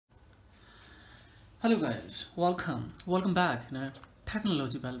Hello guys, welcome back in a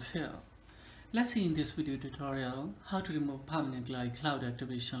technology welfare. Let's see in this video tutorial how to remove permanently iCloud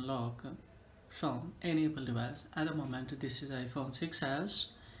activation lock from any Apple device. At the moment this is iPhone 6s.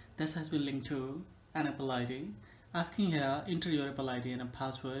 This has been linked to an Apple ID. Asking here, enter your Apple ID and a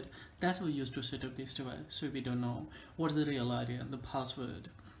password. That's what we use to set up this device. So we don't know what's the real ID and the password.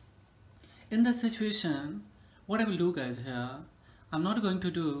 In that situation, what I will do guys here, I'm not going to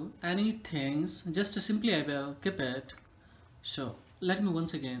do anything, just simply I will keep it. So let me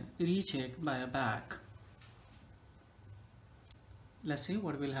once again recheck by a back. Let's see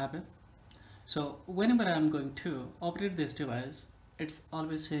what will happen. So whenever I'm going to operate this device, it's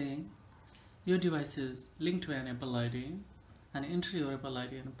always saying your device is linked to an Apple ID and enter your Apple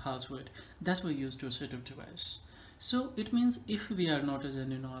ID and password. That's what we use to set up device. So it means if we are not a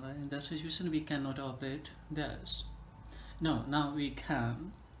genuine owner in that situation, we cannot operate this. No, now we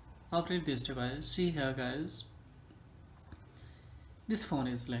can operate this device. See here guys, this phone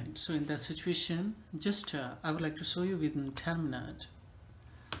is linked. So in that situation, just I would like to show you within 10 minutes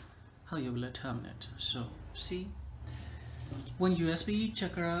how you will terminate. So see, one USB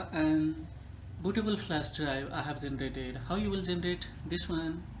chakra and bootable flash drive I have generated. How you will generate this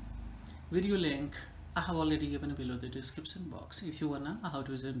one, video link I have already given below the description box. If you wanna how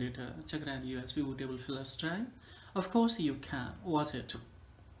to generate a chakra and USB bootable flash drive, of course you can watch it.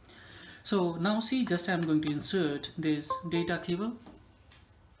 So now see, just I'm going to insert this data cable,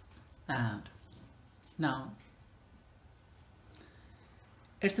 and now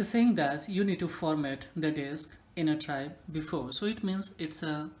it's the saying that you need to format the disk in a drive before. So it means it's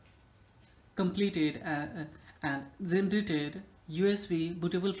a completed and generated USB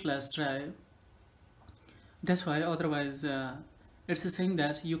bootable flash drive. That's why otherwise it's saying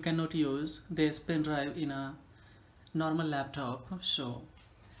that you cannot use this pen drive in a normal laptop. So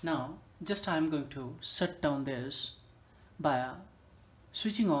now just I'm going to shut down this by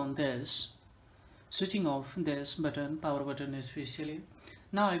switching on this, switching off this button, power button especially.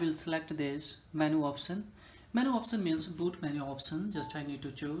 Now I will select this menu option. Menu option means boot menu option. Just I need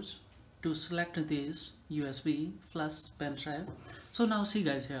to choose to select this USB flash pen drive. So now see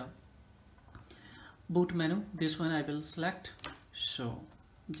guys here, boot menu, this one I will select. So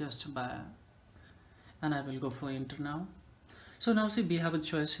just by, and I will go for enter now. So now see, we have a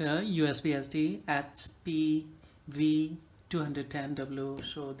choice here, USB SD at PV210W.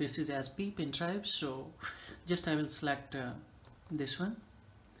 So this is SP pen drive. So just I will select this one.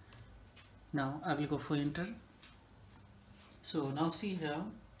 Now I will go for enter. So now see here,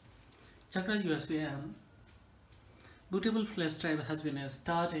 chakra USB and bootable flash drive has been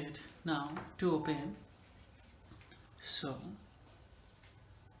started now to open. So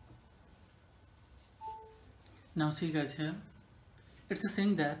now see guys here, it's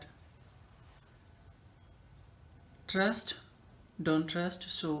saying that trust, don't trust.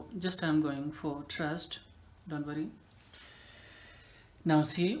 So just I'm going for trust, don't worry. Now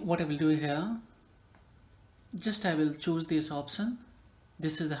see what I will do here, just I will choose this option.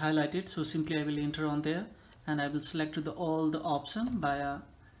 This is highlighted, so simply I will enter on there and I will select all the option by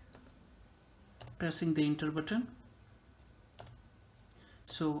pressing the enter button.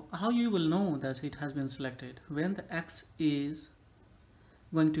 So how you will know that it has been selected? When the X is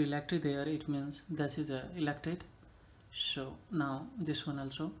going to elect it there, it means this is elected. So now this one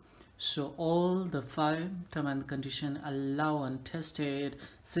also. So all the 5 term and condition allow untested,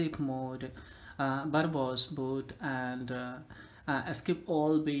 safe mode, verbose boot, and skip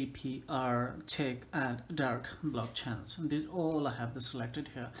all BPR, check, and dark blockchains. These all I have selected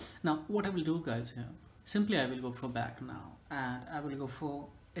here. Now what I will do guys here, simply I will go for back now and I will go for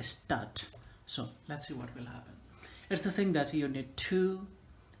start. So let's see what will happen. It's the thing that you need to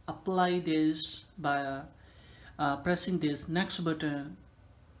apply this by pressing this next button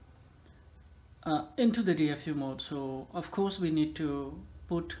into the DFU mode. So of course we need to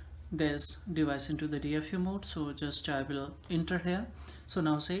put this device into the DFU mode. So just I will enter here. So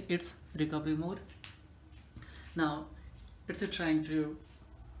now say it's recovery mode. Now it's trying to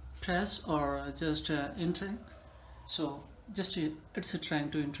press or just entering. So just it's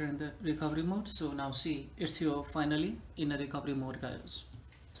trying to enter in the recovery mode. So now see, it's your finally in a recovery mode guys.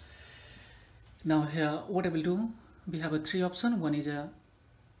 Now here what I will do, we have a 3 option. One is a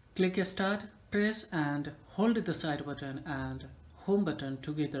click start, press and hold the side button and home button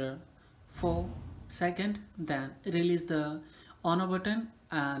together for second, then release the on button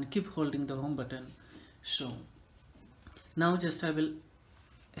and keep holding the home button. So now just I will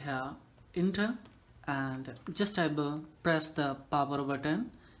here enter and just I will press the power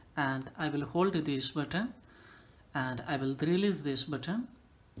button and I will hold this button and I will release this button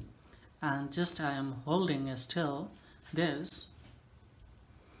and just I am holding still this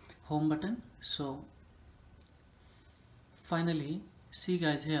home button. So finally, see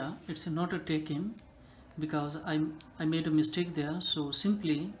guys, here it's not a taking because I made a mistake there. So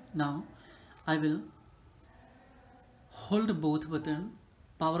simply now I will hold both button,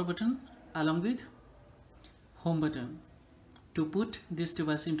 power button along with home button, to put this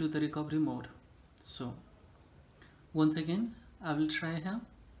device into the recovery mode. So once again I will try here.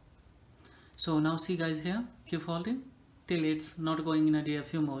 So now see guys, here keep holding till it's not going in a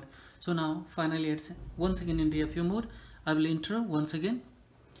DFU mode. So now finally it's once again in DFU mode. I will enter once again.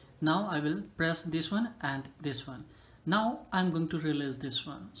 Now I will press this one and this one. Now I'm going to release this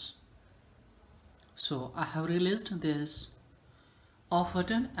ones. So I have released this off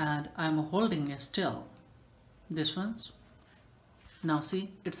button and I'm holding still this ones. Now see,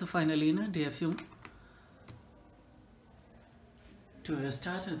 it's finally in a DFU to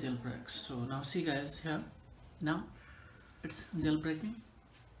start a jailbreak. So now see guys, here now it's jailbreaking.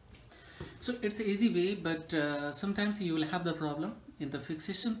 So it's an easy way, but sometimes you will have the problem. In the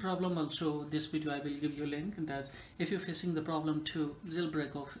fixation problem also, this video I will give you a link, and that's if you're facing the problem to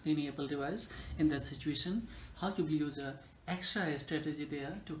jailbreak of any Apple device in that situation, how you will use a extra strategy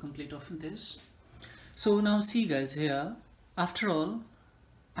there to complete off this. So now see guys, here after all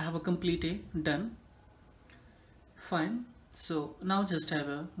I have a complete done. Fine. So now just I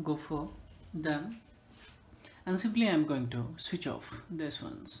will go for done, and simply I'm going to switch off this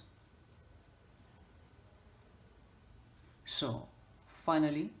ones. So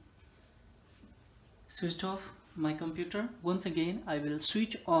finally switched off my computer. Once again I will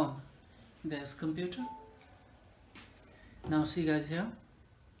switch on this computer. Now see guys, here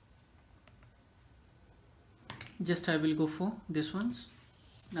just I will go for this ones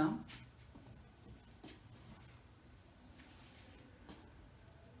now.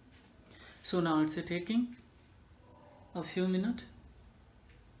 So now it's taking a few minutes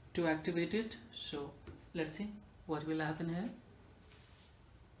to activate it. So let's see what will happen here.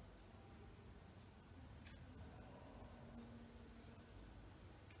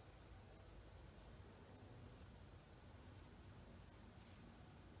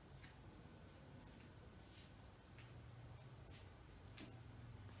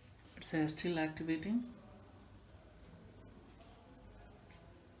 It's still activating.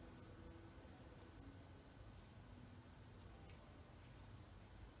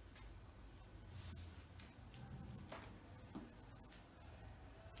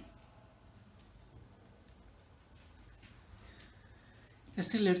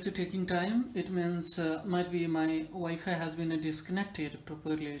 Still it's taking time. It means might be my Wi-Fi has been disconnected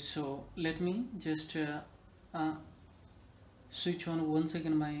properly. So let me just switch on once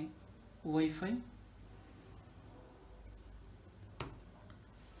again my Wi-Fi.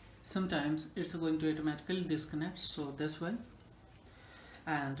 Sometimes it's going to automatically disconnect, so that's why.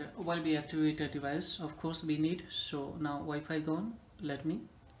 And while we activate a device, of course we need, so now Wi-Fi gone. Let me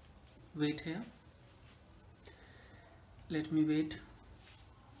wait here. Let me wait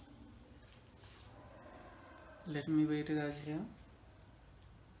guys, here.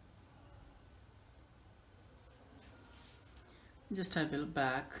 Just I will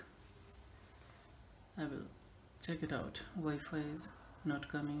back. I will check it out. Wi-Fi is not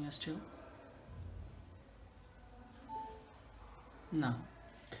coming still. Now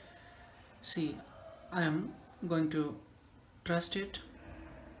see, I am going to trust it.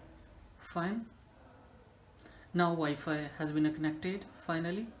 Fine. Now Wi-Fi has been connected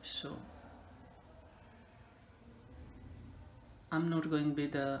finally. So I'm not going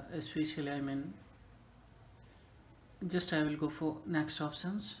with the especially, just I will go for next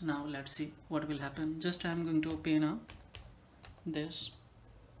options. Now let's see what will happen. Just I'm going to open up this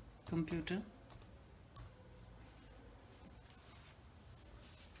computer.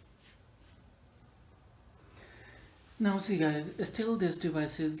 Now see guys, still this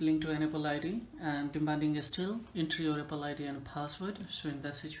device is linked to an Apple ID and demanding still enter your Apple ID and password. So in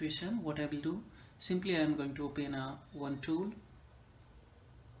that situation, what I will do, simply I am going to open one tool.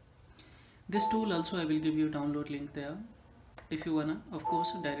 This tool also I will give you a download link there. If you wanna, of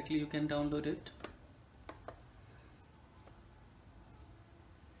course, directly you can download it.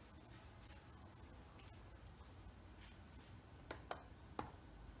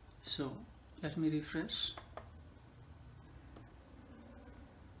 So let me refresh.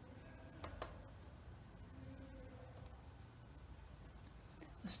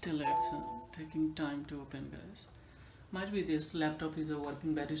 Still it's taking time to open guys. Might be this laptop is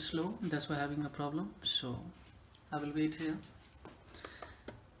working very slow, that's why having a problem. So I will wait here.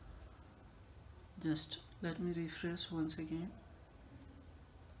 Just let me refresh once again.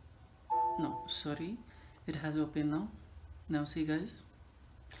 No, sorry, it has opened now. Now see guys,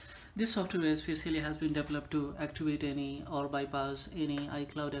 this software especially has been developed to activate any or bypass any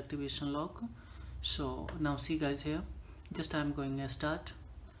iCloud activation lock. So now see guys, here just I'm going to start.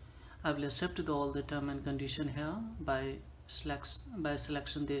 I will accept all the term and condition here by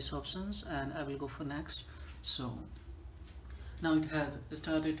selection these options, and I will go for next. So now it has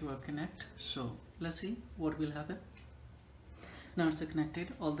started to connect. So let's see what will happen. Now it's connected,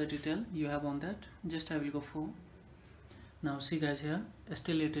 all the detail you have on that. Just I will go for. Now see guys, here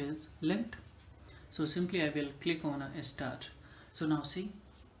still it is linked. So simply I will click on a start. So now see,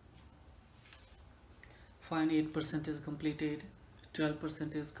 fine, 8% is completed,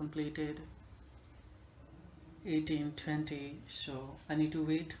 12% is completed, 18, 20. So I need to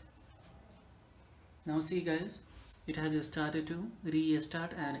wait. Now see guys, it has started to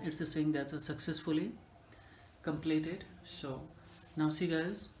restart and it's saying that's successfully completed. So now see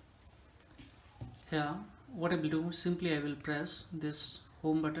guys, here what I will do, simply I will press this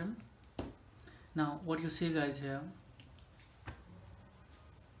home button. Now what you see guys, here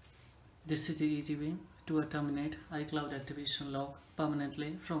this is the easy way to terminate iCloud activation lock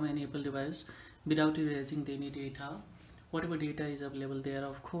permanently from any Apple device without erasing any data. Whatever data is available there,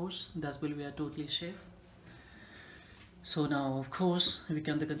 of course, that will be totally safe. So now of course we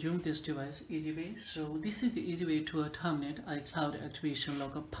can consume this device easy way. So this is the easy way to terminate iCloud activation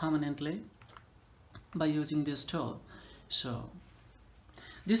lock permanently by using this tool. So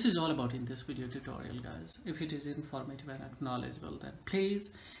this is all about in this video tutorial guys. If it is informative and knowledgeable, then please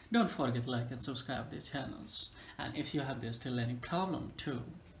don't forget to like and subscribe these channels. And if you have still any problem to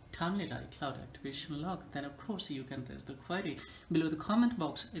terminate iCloud activation lock, then of course you can raise the query below the comment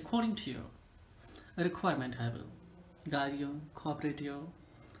box. According to your requirement, I will guide you, cooperate you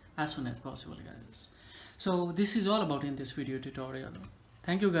as soon as possible guys. So this is all about in this video tutorial.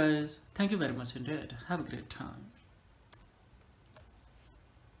 Thank you guys, thank you very much indeed. Have a great time.